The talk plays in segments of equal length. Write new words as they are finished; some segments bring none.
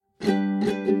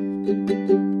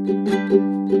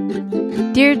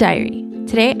Dear Diary,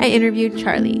 today I interviewed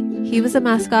Charlie. He was a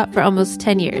mascot for almost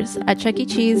 10 years at Chuck E.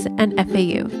 Cheese and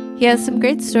FAU. He has some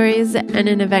great stories and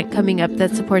an event coming up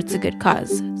that supports a good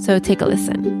cause, so take a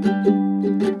listen.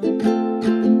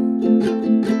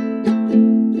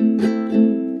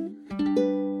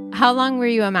 How long were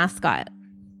you a mascot?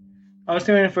 I was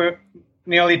doing it for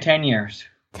nearly 10 years.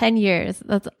 10 years.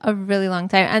 That's a really long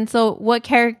time. And so what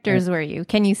characters were you?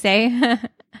 Can you say?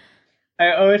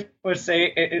 I always would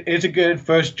say it's a good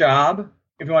first job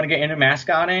if you want to get into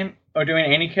mascotting or doing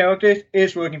any characters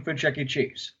is working for Chuck E.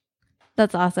 Cheese.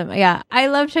 That's awesome. Yeah, I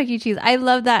love Chuck E. Cheese. I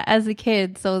love that as a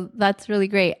kid. So that's really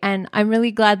great. And I'm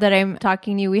really glad that I'm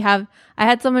talking to you. I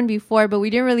had someone before, but we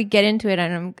didn't really get into it.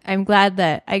 And I'm glad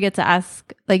that I get to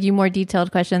ask you more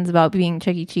detailed questions about being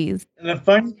Chuck E. Cheese. The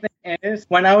funny thing is,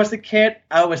 when I was a kid,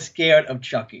 I was scared of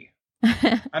Chucky.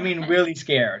 I mean, really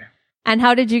scared. And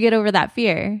how did you get over that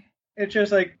fear? It's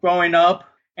just like growing up,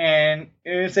 and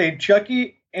it was a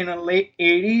Chucky in the late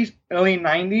 80s, early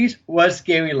 90s was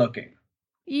scary looking.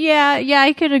 Yeah,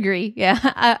 I could agree. Yeah,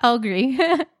 I'll agree.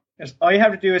 All you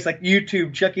have to do is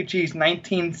YouTube Chuck E. Cheese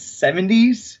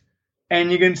 1970s, and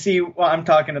you can see what I'm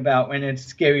talking about when it's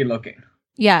scary looking.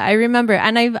 Yeah, I remember.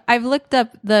 And I've looked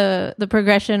up the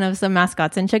progression of some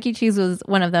mascots, and Chuck E. Cheese was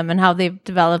one of them, and how they've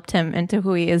developed him into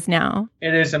who he is now.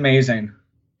 It is amazing.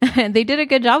 They did a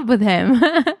good job with him.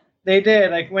 They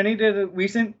did. When he did a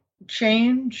recent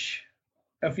change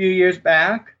a few years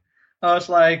back, I was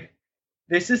like,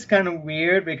 this is kind of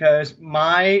weird because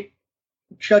my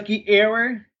Chucky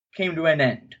era came to an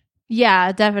end.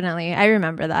 Yeah, definitely. I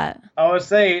remember that. I would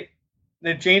say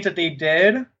the change that they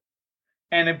did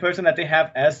and the person that they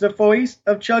have as the voice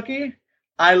of Chucky,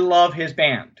 I love his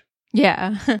band.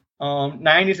 Yeah.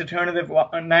 90s alternative,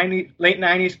 late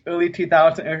 90s, early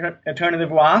 2000s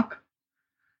alternative rock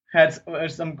had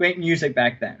some great music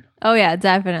back then. Oh yeah,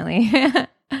 definitely.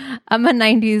 I'm a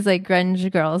 90s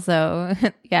grunge girl, so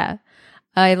yeah,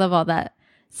 I love all that.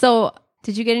 So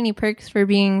did you get any perks for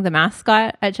being the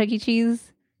mascot at Chuck E.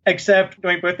 Cheese? Except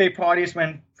during birthday parties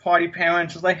when party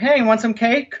parents was like, hey, want some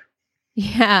cake?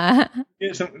 Yeah.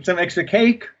 Get some extra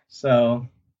cake. So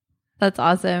that's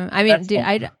awesome. I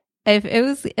mean, if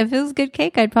it was good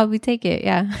cake, I'd probably take it.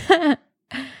 Yeah.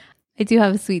 I do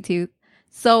have a sweet tooth.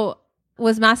 So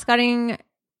was mascotting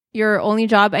your only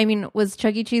job? I mean, was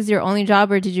Chuck E. Cheese your only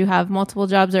job, or did you have multiple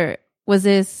jobs, or was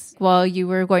this while you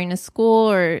were going to school,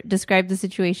 or describe the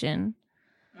situation?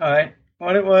 All right.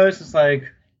 What it was is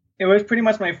it was pretty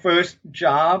much my first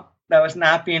job that was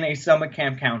not being a summer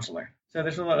camp counselor. So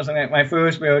this was my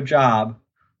first real job.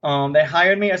 They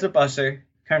hired me as a busser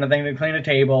kind of thing to clean the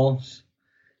tables.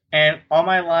 And all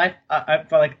my life, I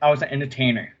felt like I was an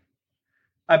entertainer.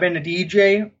 I've been a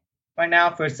DJ right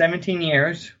now for 17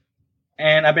 years,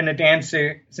 and I've been a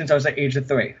dancer since I was the age of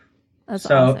 3. That's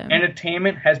awesome.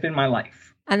 Entertainment has been my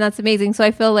life. And that's amazing. So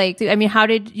I feel how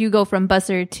did you go from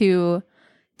busser to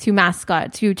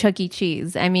mascot to Chuck E.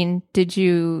 Cheese? I mean, did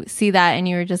you see that and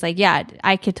you were just yeah,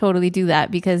 I could totally do that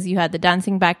because you had the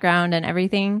dancing background and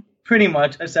everything? Pretty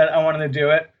much. I said I wanted to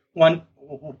do it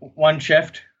one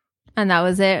shift. And that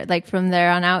was it? From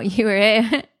there on out, you were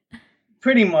it?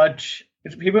 Pretty much.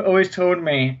 People always told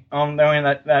me during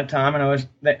that time, and I was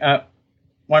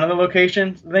one of the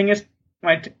locations. The thing is,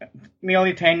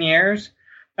 nearly 10 years,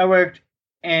 I worked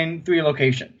in 3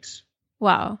 locations.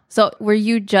 Wow. So were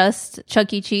you just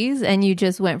Chuck E. Cheese and you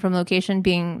just went from location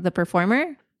being the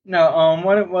performer? No,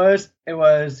 what it was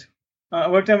I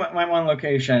worked at my one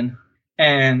location,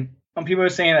 and people were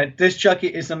saying that this Chucky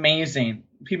is amazing.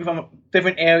 People from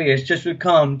different areas just would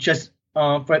come just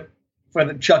for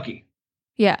the Chucky.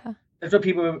 Yeah. That's what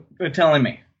people were telling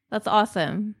me. That's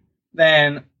awesome.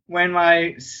 Then when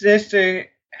my sister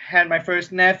had my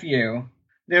first nephew,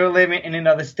 they were living in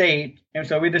another state, and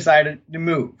so we decided to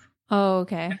move. Oh,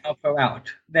 okay. And help her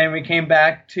out. Then we came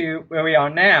back to where we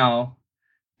are now,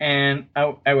 and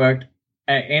I worked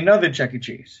at another Chuck E.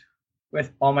 Cheese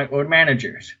with all my old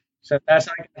managers. So that's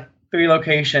 3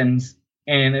 locations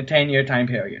in a 10-year time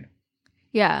period.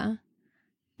 Yeah.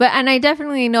 And I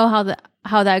definitely know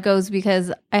how that goes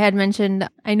because I had mentioned,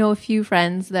 I know a few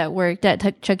friends that worked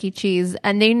at Chuck E. Cheese,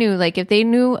 and they knew if they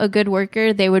knew a good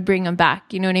worker, they would bring them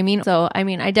back. You know what I mean? So, I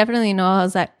mean, I definitely know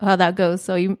how that goes.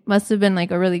 So you must have been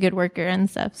a really good worker and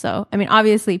stuff. So, I mean,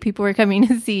 obviously people were coming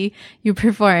to see you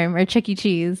perform or Chuck E.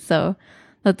 Cheese. So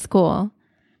that's cool.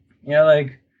 Yeah.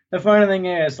 The funny thing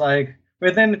is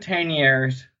within the 10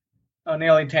 years,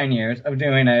 nearly 10 years of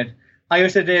doing it, I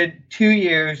also did 2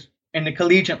 years in the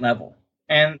collegiate level.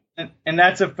 And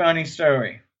that's a funny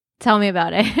story. Tell me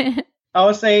about it. I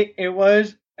would say it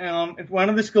was it's one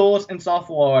of the schools in South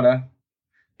Florida.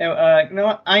 You know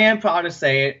what? I am proud to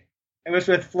say it. It was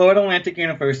with Florida Atlantic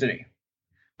University.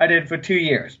 I did for 2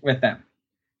 years with them.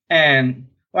 And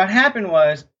what happened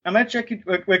was, I'm at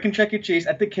working Chuck E. Cheese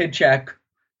at the Kid Check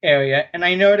area, and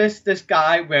I noticed this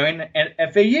guy wearing an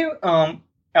FAU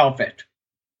outfit,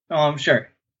 shirt.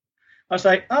 I was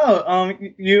like, oh,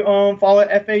 you follow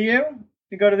FAU?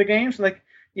 You go to the games? Like,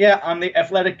 yeah, I'm the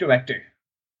athletic director.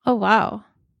 Oh, wow.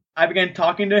 I began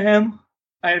talking to him.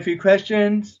 I had a few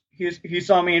questions. He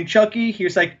saw me in Chucky. He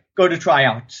was like, go to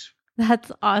tryouts.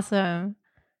 That's awesome.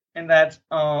 And that's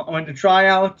I went to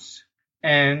tryouts,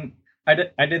 and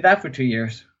I did that for 2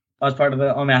 years. I was part of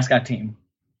the mascot team.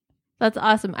 That's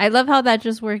awesome. I love how that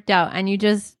just worked out, and you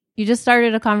just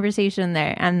started a conversation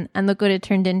there, and look what it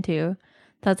turned into.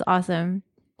 That's awesome.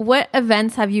 What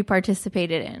events have you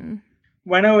participated in?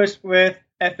 When I was with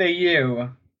FAU,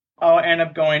 I'll end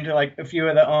up going to like a few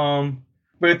of the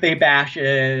birthday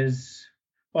bashes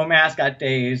or mascot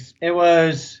days. It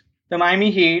was the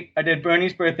Miami Heat. I did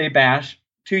Bernie's birthday bash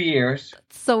 2 years.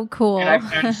 That's so cool. And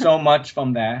I've learned so much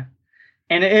from there.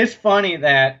 And it is funny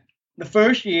that the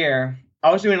first year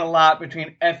I was doing a lot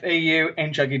between FAU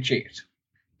and Chuck E. Cheese.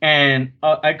 And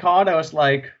I called. I was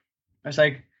like,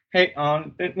 hey,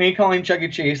 me calling Chuck E.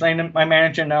 Cheese, letting my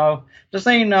manager know, just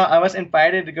so you know, I was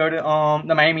invited to go to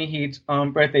the Miami Heat's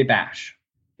birthday bash.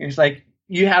 He's like,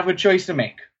 you have a choice to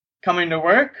make: coming to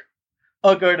work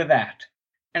or go to that.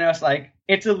 And I was like,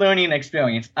 it's a learning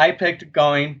experience. I picked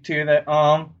going to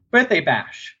the birthday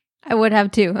bash. I would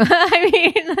have too. I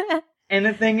mean, and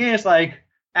the thing is, like,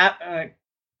 I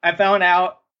found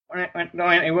out when I went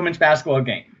during a women's basketball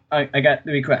game, I got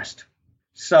the request.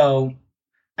 So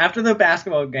after the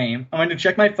basketball game, I went to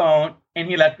check my phone, and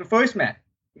he left the first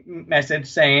message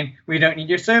saying, we don't need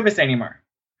your service anymore.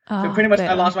 So pretty much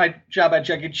I lost my job at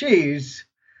Chuck E. Cheese,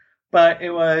 but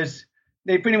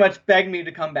they pretty much begged me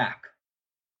to come back.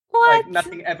 What? Like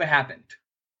nothing ever happened.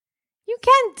 You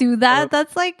can't do that.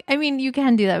 That's like, I mean, you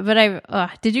can do that,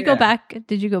 but did you go back?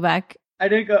 Did you go back? I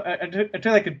did go. I took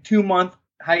like a 2-month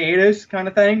hiatus kind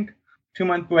of thing,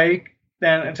 2-month break.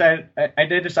 Then I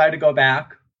did decide to go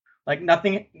back. Like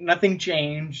nothing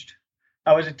changed.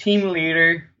 I was a team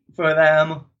leader for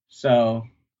them, so.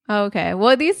 Okay. Well,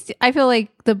 at least I feel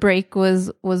like the break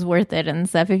was worth it and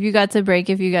stuff. If you got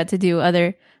to do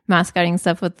other mascotting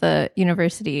stuff with the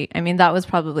university, I mean, that was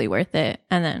probably worth it.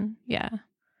 And then, yeah.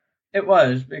 It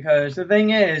was, because the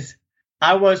thing is,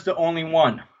 I was the only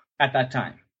one at that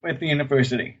time with the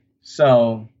university.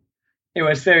 So it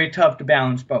was very tough to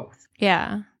balance both.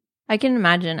 Yeah, I can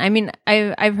imagine. I mean,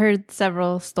 I've heard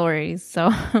several stories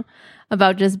so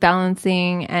about just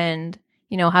balancing and,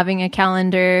 you know, having a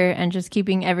calendar and just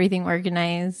keeping everything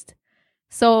organized.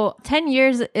 So 10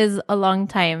 years is a long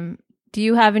time. Do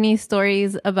you have any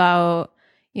stories about,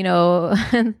 you know,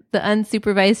 the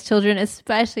unsupervised children,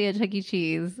 especially at Chuck E.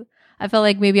 Cheese? I felt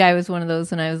like maybe I was one of those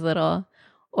when I was little.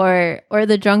 Or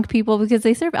the drunk people, because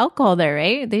they serve alcohol there,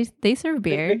 right? They serve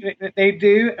beer. They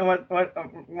do. And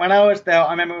when I was there,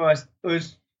 I remember it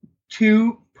was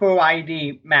 2 per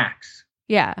ID max.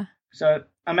 Yeah. So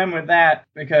I remember that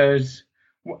because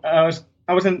I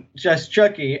wasn't just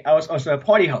Chucky, I was also a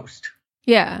party host.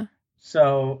 Yeah.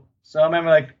 So I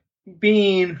remember like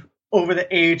being over the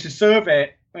age to serve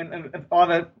it, and all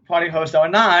the party hosts are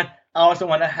not. I also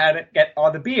want to have to get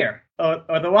all the beer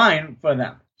or the wine for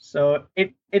them. So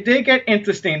it did get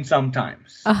interesting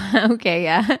sometimes. Okay,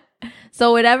 yeah.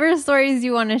 So whatever stories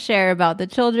you want to share about the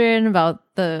children, about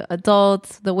the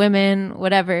adults, the women,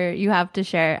 whatever you have to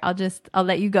share, I'll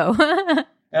let you go.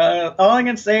 All I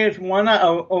can say is one I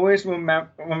always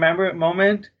remember a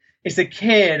moment is a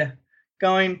kid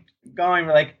going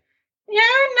like,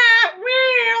 "You're not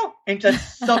real," and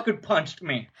just sucker punched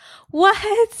me.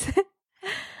 What?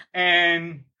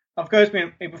 And of course,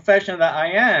 being a professional that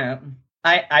I am,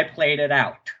 I played it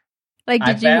out. Like,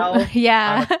 did you?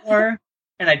 Yeah. On the floor,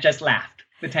 and I just laughed.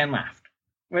 Pretend laughed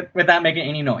without making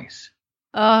any noise.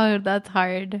 Oh, that's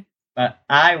hard. But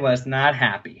I was not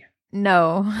happy.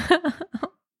 No.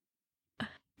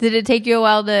 Did it take you a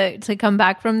while to come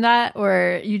back from that,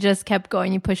 or you just kept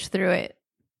going, you pushed through it?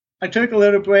 I took a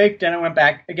little break, then I went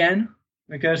back again,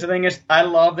 because the thing is, I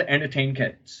love to entertain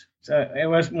kids. So it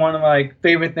was one of my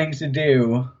favorite things to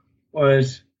do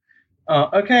was,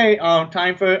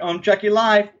 time for Chucky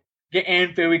Live. Get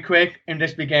in very quick and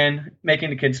just begin making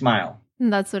the kids smile.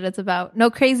 And that's what it's about. No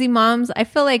crazy moms. I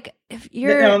feel like if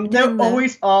you're... They're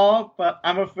always all, but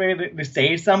I'm afraid to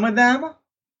say some of them.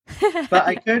 But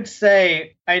I could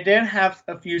say I did have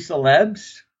a few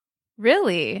celebs.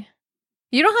 Really?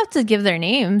 You don't have to give their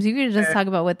names. You could just talk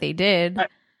about what they did.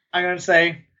 I'm going to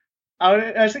say, I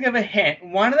was going to give a hint.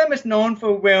 One of them is known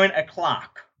for wearing a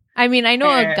clock. I mean, I know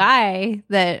a And guy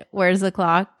that wears a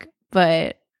clock,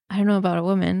 but I don't know about a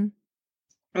woman.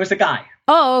 it was a guy.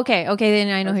 Oh, okay. Okay,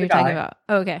 then I It know who was a you're talking guy. about.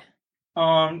 Okay.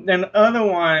 Then the other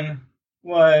one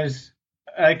was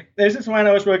like this is when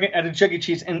I was working at a Chuck E.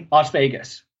 Cheese in Las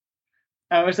Vegas.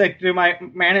 I was like to my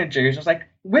managers, I was like,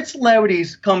 which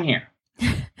celebrities come here?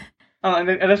 And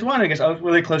this one, I guess I was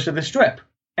really close to the strip.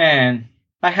 And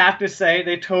I have to say,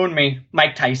 they told me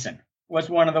Mike Tyson was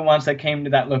one of the ones that came to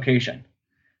that location.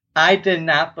 I did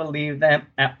not believe them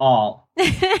at all.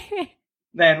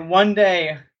 Then one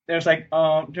day, there's like,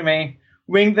 to me,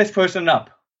 ring this person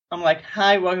up. I'm like,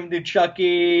 hi, welcome to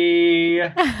Chucky.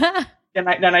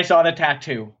 Then I saw the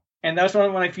tattoo. And that was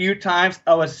one of the few times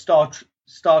I was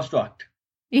starstruck.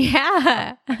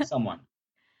 Yeah. Someone.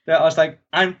 That I was like,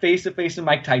 I'm face to face with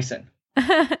Mike Tyson.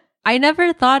 I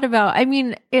never thought about, I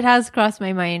mean, it has crossed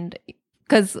my mind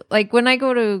because like when I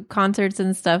go to concerts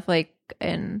and stuff, like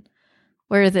in,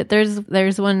 where is it?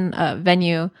 There's one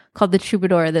venue called the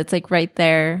Troubadour that's like right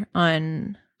there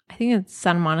on, I think it's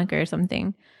Santa Monica or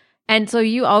something. And so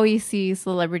you always see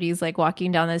celebrities like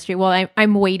walking down the street. Well,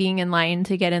 I'm waiting in line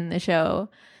to get in the show.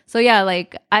 So yeah,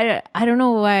 like I don't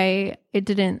know why it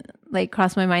didn't like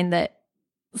cross my mind that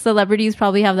celebrities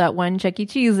probably have that one Chuck E.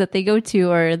 Cheese that they go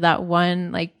to or that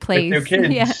one like place. With their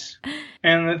kids. Yeah.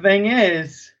 And the thing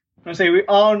is, I say we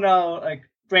all know like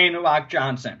Dwayne "The Rock"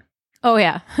 Johnson. Oh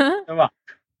yeah. The Rock.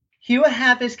 He would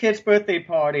have his kid's birthday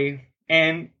party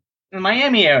in the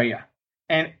Miami area.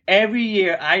 And every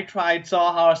year I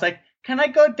saw how I was like, can I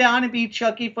go down and be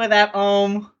Chucky for that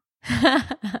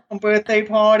birthday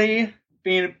party?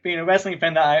 Being a wrestling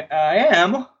fan that I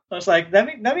am, I was like,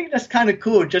 that'd be just kind of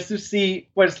cool just to see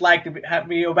what it's like to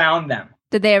be around them.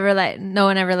 Did they ever no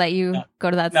one ever let you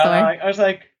go to that store? I was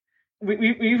like,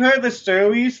 we've heard the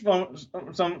stories from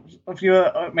a few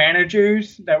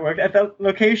managers that worked at that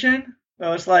location.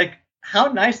 So it's like, how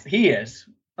nice he is.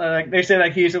 Like they say,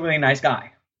 like he's a really nice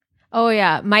guy. Oh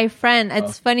yeah, my friend.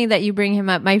 It's funny that you bring him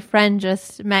up. My friend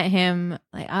just met him.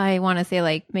 Like I want to say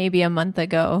like maybe a month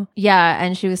ago. Yeah,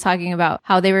 and she was talking about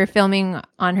how they were filming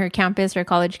on her campus, her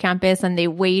college campus, and they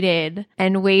waited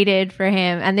and waited for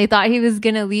him, and they thought he was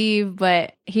gonna leave,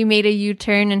 but he made a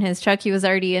U-turn in his truck. He was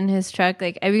already in his truck,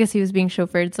 like I guess he was being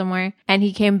chauffeured somewhere, and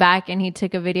he came back and he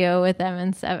took a video with them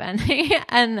and stuff.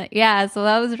 And yeah, so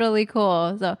that was really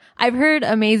cool. So I've heard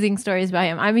amazing stories about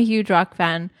him. I'm a huge Rock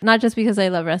fan, not just because I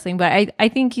love wrestling, but I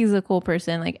think he's a cool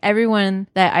person. Like everyone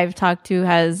that I've talked to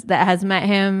has met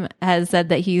him has said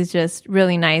that he's just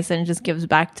really nice and just gives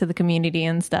back to the community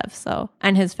and stuff. So,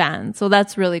 and his fans. So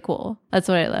that's really cool. That's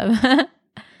what I love.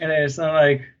 It is. So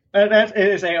like that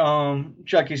is a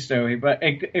Chucky story, but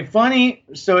a funny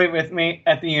story with me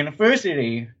at the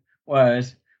university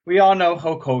was we all know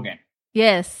Hulk Hogan.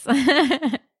 Yes.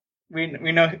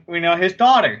 we know his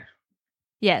daughter.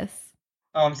 Yes.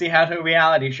 She has her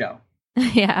reality show.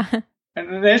 Yeah.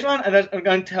 And this one, I'm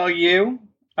going to tell you.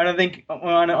 I don't think I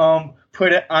want to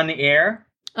put it on the air.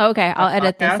 Okay, I'll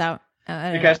edit this out.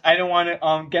 Because I don't want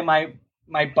to get my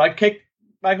butt kicked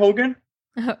by Hogan.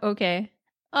 Okay.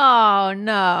 Oh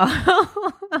no.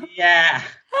 Yeah.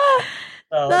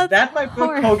 So that's my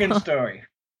Hulk Hogan story.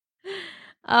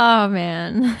 Oh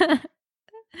man.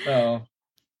 So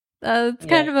that's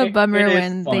kind of a bummer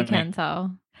when funny. They can't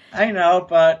tell. I know,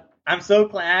 but I'm so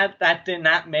glad that did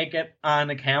not make it on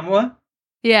the camera.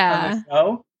 Yeah. On the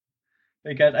show,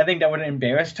 because I think that would have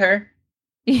embarrassed her.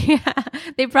 Yeah.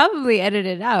 They probably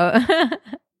edited it out.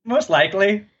 Most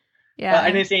likely. Yeah. But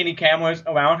I didn't see any cameras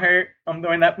around her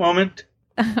during that moment.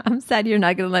 I'm sad you're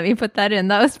not going to let me put that in.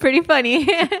 That was pretty funny.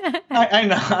 I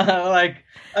know. Like,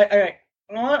 I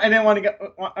didn't want to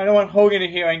I don't want Hogan to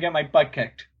hear and get my butt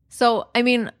kicked. So, I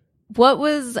mean, what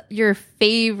was your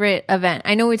favorite event?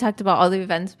 I know we talked about all the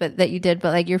events that you did,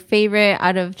 but like your favorite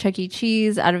out of Chuck E.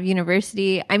 Cheese, out of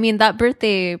university? I mean, that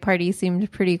birthday party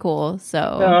seemed pretty cool.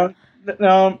 So,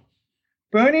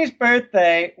 Bernie's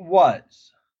birthday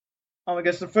was, I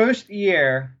guess the first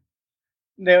year,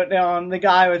 the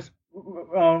guy was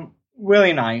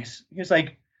really nice. He's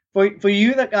like, for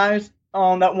you that guys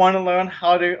that want to learn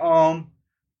how to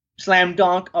slam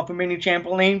dunk off a mini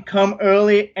trampoline, come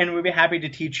early and we'll be happy to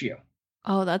teach you.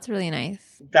 Oh, that's really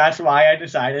nice. That's why I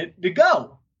decided to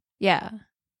go. Yeah.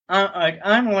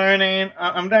 I'm learning.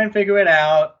 I'm trying to figure it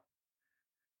out.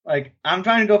 Like, I'm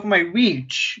trying to go for my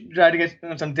reach, try to get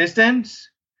some distance.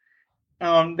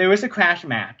 There was a crash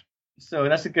mat, so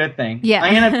that's a good thing. Yeah. I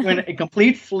ended up doing a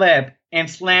complete flip and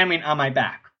slamming on my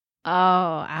back. Oh,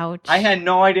 ouch. I had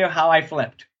no idea how I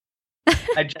flipped.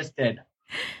 I just did.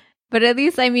 But at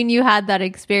least, I mean, you had that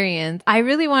experience. I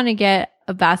really want to get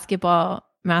a basketball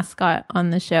mascot on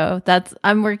the show.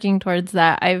 I'm working towards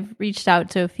that. I've reached out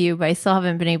to a few, but I still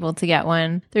haven't been able to get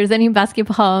one. If there's any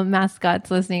basketball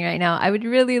mascots listening right now, I would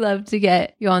really love to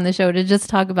get you on the show to just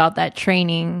talk about that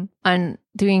training on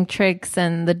doing tricks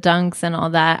and the dunks and all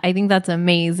that. I think that's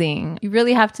amazing. You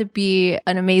really have to be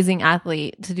an amazing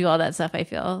athlete to do all that stuff, I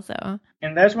feel. So,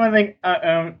 and that's one thing,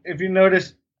 if you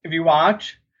notice, if you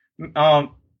watch,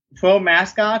 pro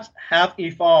mascots have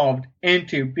evolved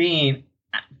into being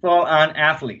full-on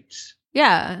athletes.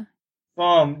 Yeah.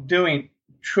 From doing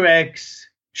tricks,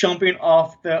 jumping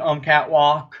off the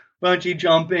catwalk, bungee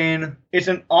jumping. It's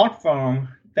an art form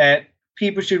that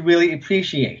people should really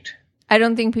appreciate. I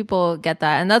don't think people get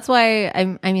that. And that's why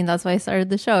that's why I started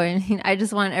the show. I mean, I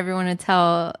just want everyone to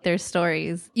tell their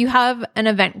stories. You have an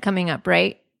event coming up,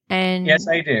 right? And yes,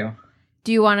 I do.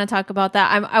 Do you want to talk about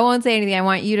that? I won't say anything. I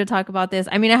want you to talk about this.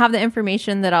 I mean, I have the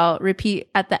information that I'll repeat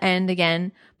at the end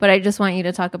again, but I just want you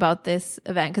to talk about this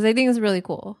event because I think it's really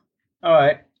cool. All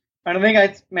right. I don't think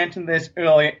I mentioned this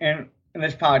earlier in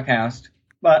this podcast,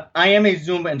 but I am a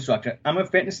Zumba instructor. I'm a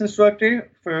fitness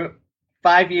instructor for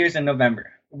 5 years in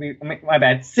November.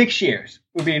 6 years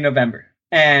will be in November.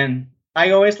 And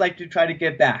I always like to try to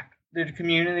give back to the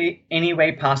community any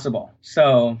way possible.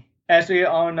 So as we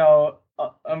all know,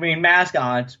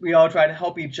 mascots, we all try to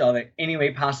help each other any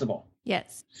way possible.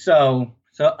 Yes. So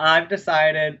I've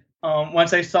decided,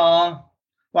 once I saw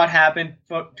what happened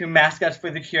to Mascots for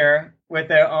the Cure with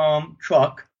their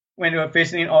truck when they were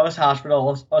visiting all those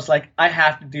hospitals, I was like, I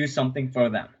have to do something for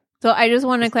them. So I just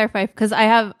want to clarify, because I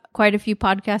have quite a few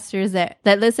podcasters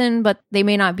that listen, but they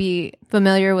may not be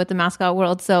familiar with the mascot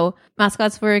world. So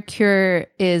Mascots for a Cure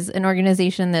is an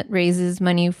organization that raises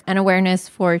money and awareness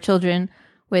for children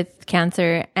with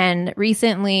cancer. And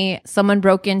recently someone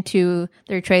broke into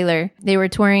their trailer. They were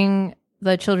touring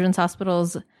the children's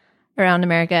hospitals around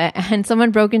America, and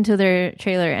someone broke into their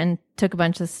trailer and took a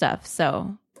bunch of stuff.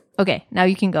 So, okay, now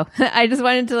you can go. I just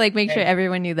wanted to make sure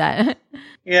everyone knew that.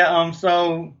 Yeah.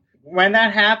 So when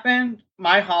that happened,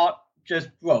 my heart just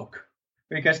broke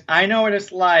because I know what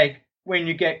it's like when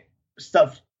you get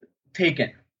stuff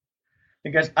taken,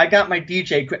 because I got my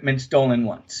DJ equipment stolen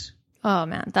once. Oh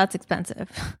man, that's expensive.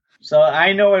 So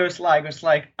I know what it's like. It's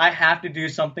like I have to do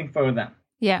something for them.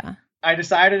 Yeah. I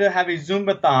decided to have a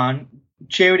Zumbathon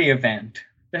charity event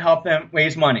to help them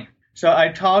raise money. So I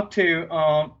talked to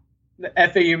the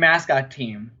FAU mascot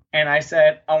team, and I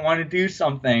said, I want to do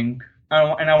something,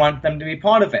 and I want them to be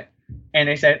part of it. And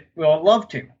they said, we'll love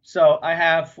to. So I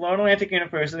have Florida Atlantic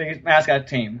University's mascot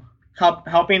team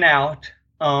helping out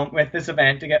with this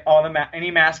event to get all any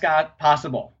mascot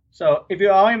possible. So if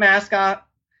you're already a mascot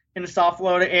in the South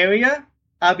Florida area,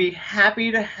 I'll be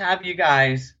happy to have you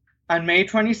guys on May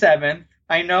 27th.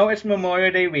 I know it's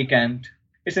Memorial Day weekend.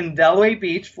 It's in Delray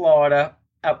Beach, Florida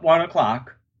at 1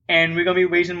 o'clock. And we're going to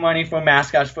be raising money for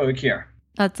Mascots for a Cure.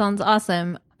 That sounds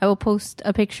awesome. I will post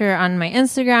a picture on my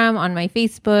Instagram, on my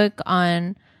Facebook,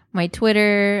 on my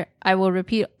Twitter. I will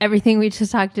repeat everything we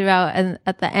just talked about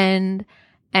at the end.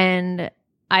 And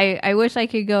I wish I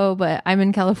could go, but I'm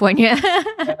in California.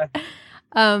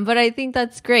 But I think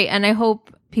that's great. And I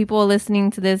hope people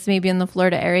listening to this, maybe in the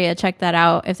Florida area, check that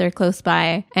out if they're close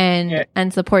by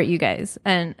and support you guys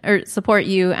or support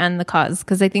you and the cause,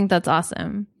 because I think that's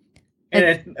awesome.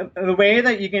 The way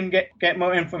that you can get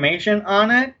more information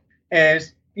on it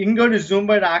is you can go to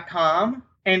Zumba.com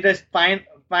and just find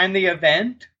the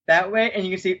event that way, and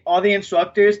you can see all the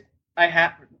instructors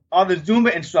all the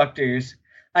Zumba instructors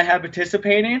I have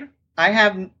participating. I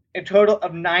have a total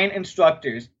of 9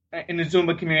 instructors in the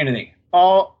Zumba community,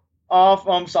 all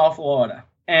from South Florida.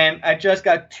 And I just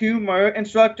got 2 more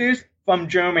instructors from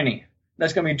Germany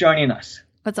that's going to be joining us.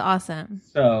 That's awesome.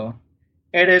 So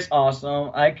it is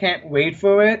awesome. I can't wait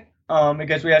for it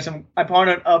because I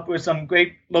partnered up with some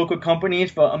great local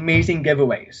companies for amazing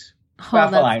giveaways.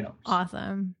 Raffle items.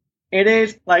 Awesome. It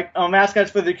is like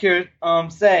Mascots for the Cure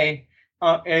say,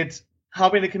 it's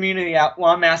helping the community out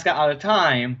one mascot at a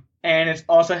time, and it's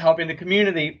also helping the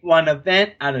community one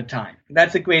event at a time.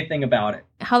 That's a great thing about it.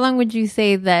 How long would you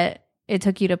say that it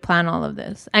took you to plan all of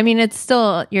this? I mean,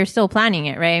 you're still planning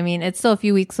it, right? I mean, it's still a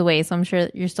few weeks away, so I'm sure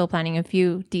you're still planning a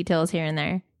few details here and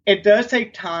there. It does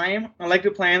take time. I like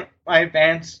to plan my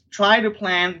events, try to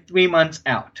plan 3 months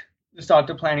out to start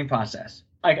the planning process.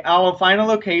 Like, I will find a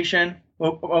location,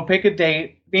 we'll pick a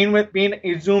date. Being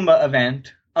a Zumba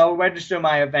event, I'll register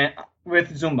my event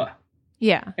with Zumba.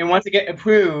 Yeah. And once I get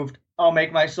approved, I'll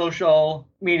make my social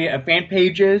media fan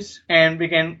pages and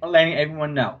begin letting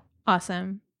everyone know.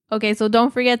 Awesome. Okay, so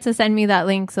don't forget to send me that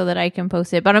link so that I can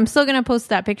post it. But I'm still going to post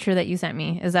that picture that you sent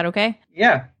me. Is that okay?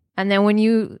 Yeah. And then when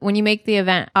you make the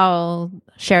event, I'll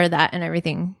share that and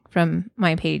everything from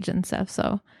my page and stuff.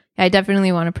 So I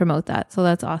definitely want to promote that. So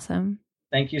that's awesome.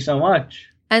 Thank you so much.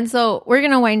 And so we're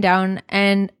going to wind down.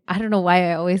 And I don't know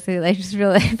why I always say that. I just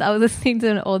realized I was listening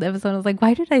to an old episode. I was like,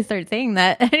 why did I start saying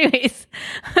that? Anyways,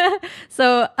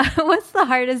 so what's the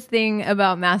hardest thing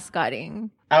about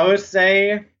mascotting? I would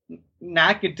say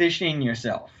not conditioning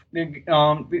yourself.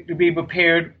 To be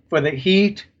prepared for the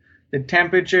heat, the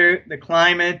temperature, the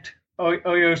climate,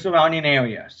 or your surrounding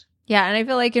areas. Yeah, and I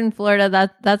feel like in Florida,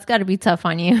 that's got to be tough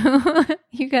on you.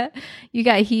 you got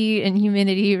heat and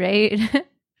humidity, right?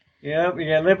 Yep, you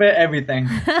get a little bit of everything.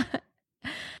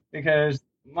 Because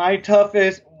my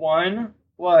toughest one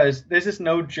was, this is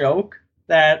no joke,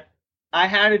 that I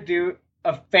had to do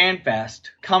a fan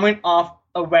fest coming off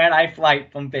a red-eye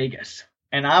flight from Vegas.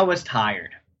 And I was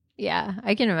tired. Yeah,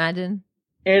 I can imagine.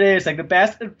 It is like the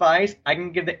best advice I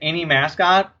can give to any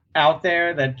mascot out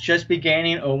there that's just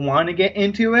beginning or want to get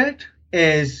into it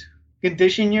is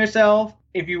condition yourself.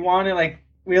 If you want to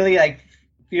really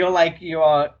feel like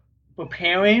you're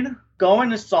preparing, go in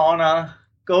the sauna,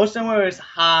 go somewhere that's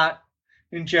hot,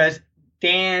 and just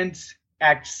dance,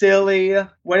 act silly,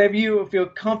 whatever you feel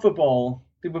comfortable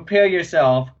to prepare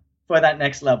yourself for that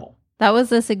next level. That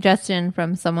was a suggestion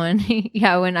from someone.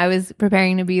 Yeah, when I was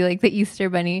preparing to be like the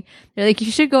Easter Bunny, they're like, you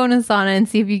should go in a sauna and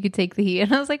see if you could take the heat.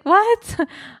 And I was like, what?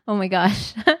 Oh my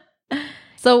gosh.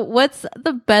 So what's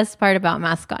the best part about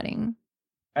mascotting?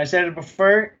 I said it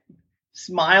before,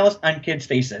 smiles on kids'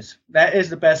 faces. That is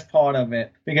the best part of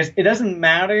it. Because it doesn't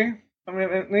matter. I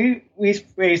mean, we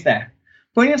phrase that.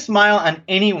 Putting a smile on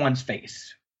anyone's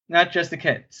face, not just the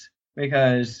kids.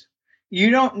 Because you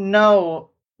don't know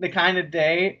the kind of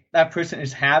day that person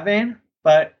is having,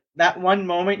 but that one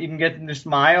moment you can get them to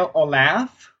smile or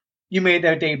laugh, you made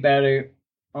their day better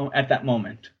at that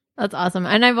moment. That's awesome.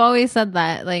 And I've always said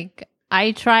that,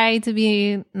 I try to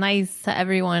be nice to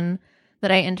everyone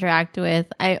that I interact with.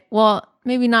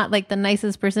 Maybe not the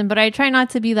nicest person, but I try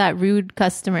not to be that rude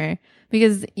customer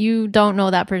because you don't know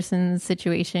that person's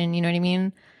situation. You know what I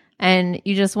mean? And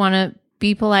you just want to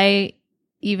be polite,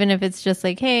 even if it's just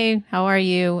hey, how are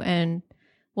you? And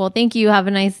well, thank you. Have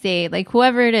a nice day.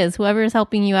 Whoever it is, whoever is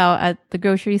helping you out at the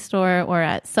grocery store or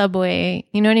at Subway,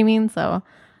 you know what I mean? So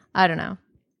I don't know.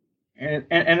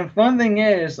 And the fun thing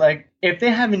is, if they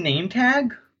have a name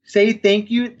tag, say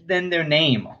thank you, then their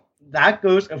name. That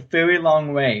goes a very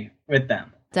long way with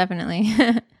them. Definitely.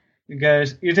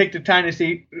 Because you take the time to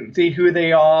see who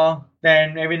they are,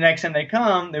 then maybe next time they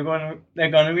come, they're going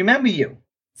to remember you.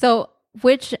 So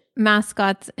which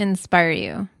mascots inspire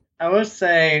you? I would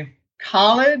say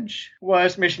college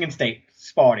was Michigan State,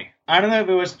 Sparty. I don't know if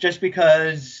it was just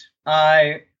because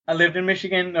I lived in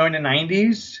Michigan during the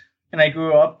 90s and I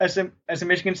grew up as a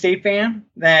Michigan State fan.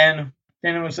 Then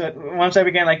it was once I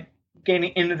began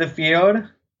getting into the field,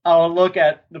 I'll look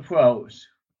at the pros.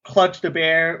 Clutch the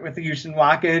Bear with the Houston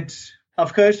Rockets.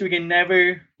 Of course,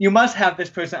 you must have this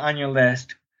person on your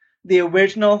list. The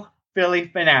original Philly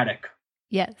Fanatic.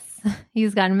 Yes,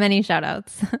 he's gotten many shout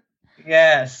outs.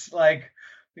 Yes,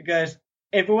 because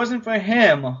if it wasn't for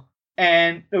him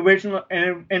and the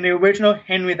original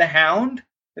Henry the Hound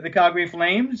with the Calgary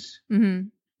Flames,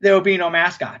 there would be no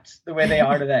mascots the way they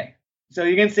are today. So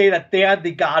you can say that they are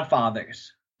the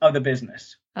godfathers of the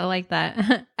business. I like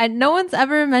that. And no one's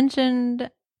ever mentioned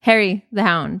Harry the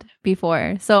Hound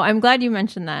before. So I'm glad you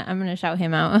mentioned that. I'm going to shout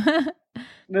him out.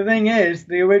 The thing is,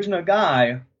 the original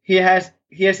guy, he has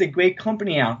a great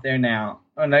company out there now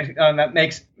that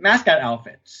makes mascot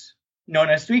outfits known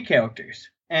as street characters.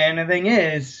 And the thing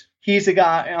is, he's a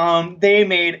guy, they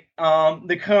made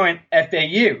the current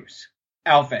FAU's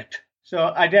outfit.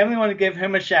 So I definitely want to give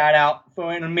him a shout out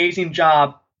for an amazing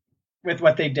job with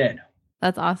what they did.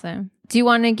 That's awesome. Do you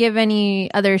want to give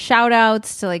any other shout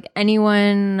outs to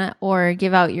anyone or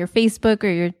give out your Facebook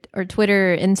or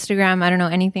Twitter or Instagram? I don't know,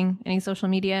 anything, any social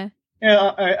media? Yeah,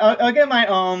 I'll get my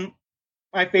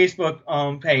my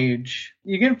Facebook page.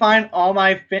 You can find all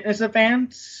my fitness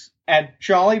events at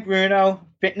Charlie Bruno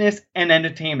Fitness and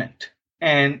Entertainment.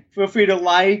 And feel free to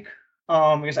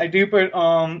because I do put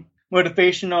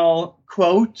motivational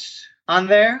quotes on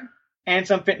there and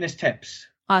some fitness tips.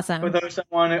 Awesome. For those that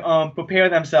want to prepare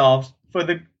themselves for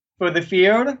the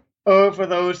field or for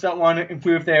those that want to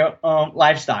improve their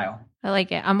lifestyle. I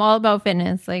like it. I'm all about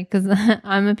fitness, because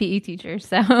I'm a PE teacher,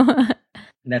 so.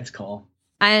 That's cool.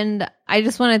 And I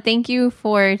just want to thank you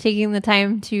for taking the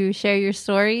time to share your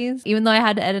stories, even though I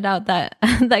had to edit out that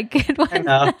good one. I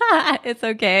know. It's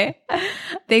okay.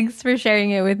 Thanks for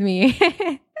sharing it with me.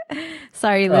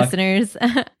 Sorry, listeners.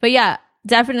 But yeah,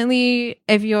 definitely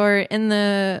if you're in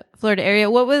the Florida area.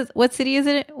 What city is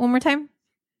it? One more time.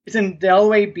 It's in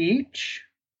Delray Beach.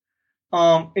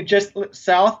 It's just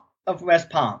south of West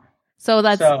Palm. So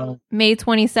that's May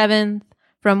 27th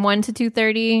from 1 to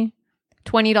 2:30,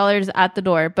 $20 at the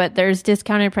door. But there's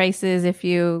discounted prices if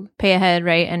you pay ahead,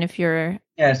 right? And if you're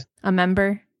a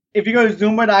member. If you go to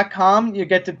Zumba.com, you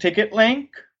get the ticket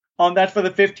link. That's for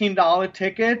the $15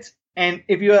 tickets. And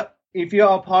if you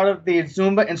are a part of the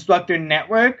Zumba Instructor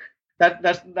Network,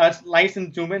 that's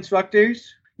licensed Zumba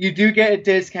instructors, you do get a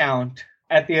discount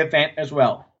at the event as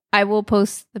well. I will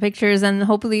post the pictures and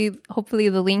hopefully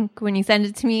the link when you send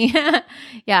it to me.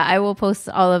 Yeah, I will post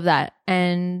all of that.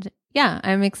 And yeah,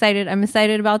 I'm excited. I'm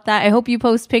excited about that. I hope you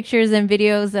post pictures and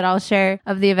videos that I'll share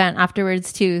of the event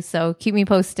afterwards too. So keep me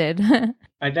posted.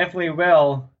 I definitely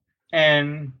will.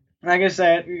 And like I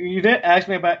said, you did ask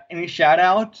me about any shout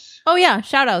outs. Oh yeah,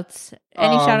 shout outs.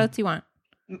 Any shout outs you want.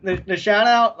 The shout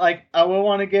out like I will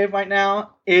want to give right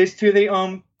now is to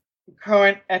the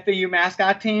current FAU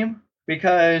mascot team,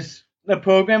 because the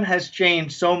program has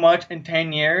changed so much in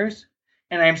 10 years,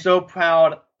 and I'm so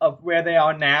proud of where they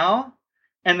are now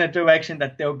and the direction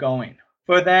that they're going.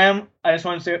 For them, I just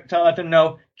want to let them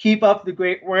know, keep up the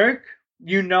great work.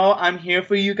 You know I'm here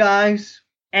for you guys,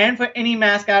 and for any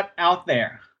mascot out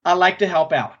there. I like to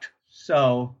help out.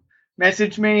 So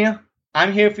message me.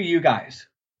 I'm here for you guys.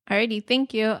 Alrighty,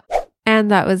 thank you.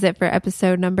 And that was it for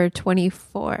episode number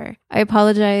 24. I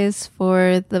apologize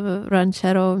for the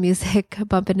ranchero music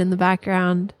bumping in the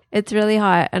background. It's really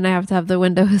hot and I have to have the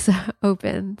windows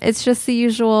open. It's just the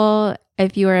usual.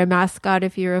 If you are a mascot,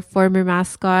 if you're a former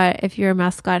mascot, if you're a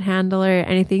mascot handler,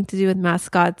 anything to do with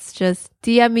mascots, just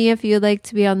DM me if you'd like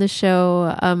to be on the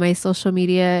show. My social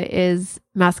media is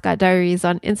Mascot Diaries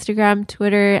on Instagram,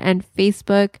 Twitter, and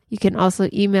Facebook. You can also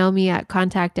email me at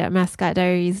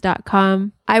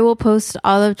contact@mascotdiaries.com. I will post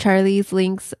all of Charlie's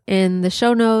links in the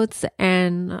show notes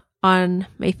and on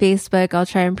my Facebook. I'll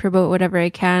try and promote whatever I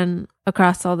can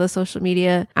across all the social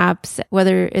media apps,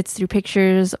 whether it's through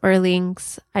pictures or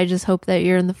links. I just hope that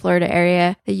you're in the Florida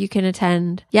area, that you can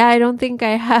attend. Yeah, I don't think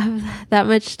I have that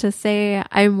much to say.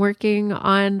 I'm working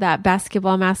on that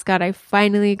basketball mascot. I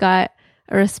finally got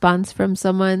a response from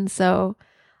someone, so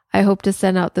I hope to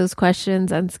send out those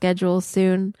questions and schedule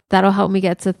soon. That'll help me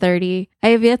get to 30. I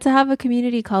have yet to have a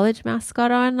community college mascot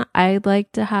on. I'd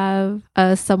like to have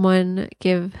someone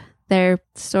give their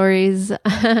stories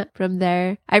from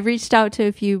there. I've reached out to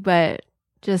a few, but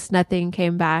just nothing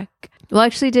came back. Well,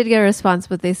 actually did get a response,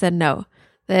 but they said no.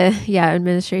 The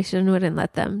administration wouldn't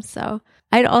let them. So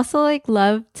I'd also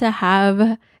love to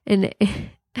have an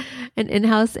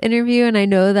in-house interview, and I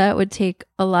know that would take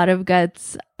a lot of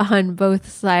guts on both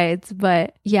sides,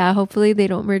 but yeah, hopefully they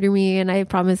don't murder me, and I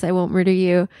promise I won't murder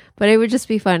you, but it would just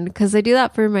be fun because I do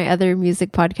that for my other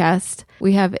music podcast.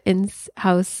 We have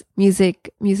in-house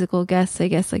musical guests, I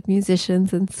guess, like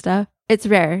musicians and stuff. It's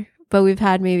rare, but we've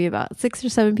had maybe about 6 or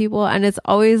 7 people, and it's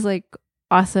always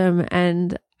awesome,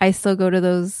 and I still go to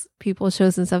those people's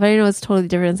shows and stuff. I know it's totally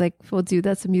different. It's well, dude,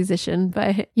 that's a musician.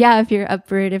 But yeah, if you're up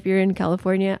for it, if you're in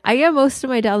California, I get most of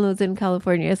my downloads in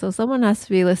California. So someone has to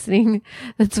be listening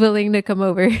that's willing to come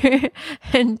over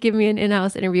and give me an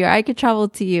in-house interview. I could travel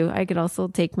to you. I could also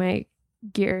take my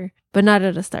gear, but not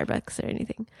at a Starbucks or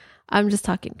anything. I'm just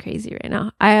talking crazy right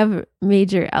now. I have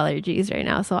major allergies right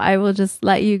now. So I will just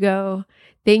let you go.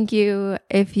 Thank you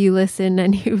if you listen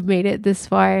and you've made it this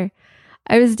far.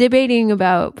 I was debating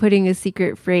about putting a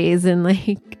secret phrase and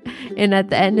at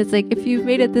the end, it's if you've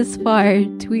made it this far,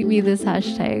 tweet me this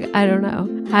hashtag. I don't know.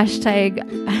 Hashtag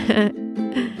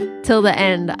till the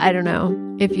end. I don't know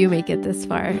if you make it this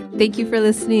far. Thank you for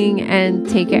listening and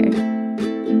take care.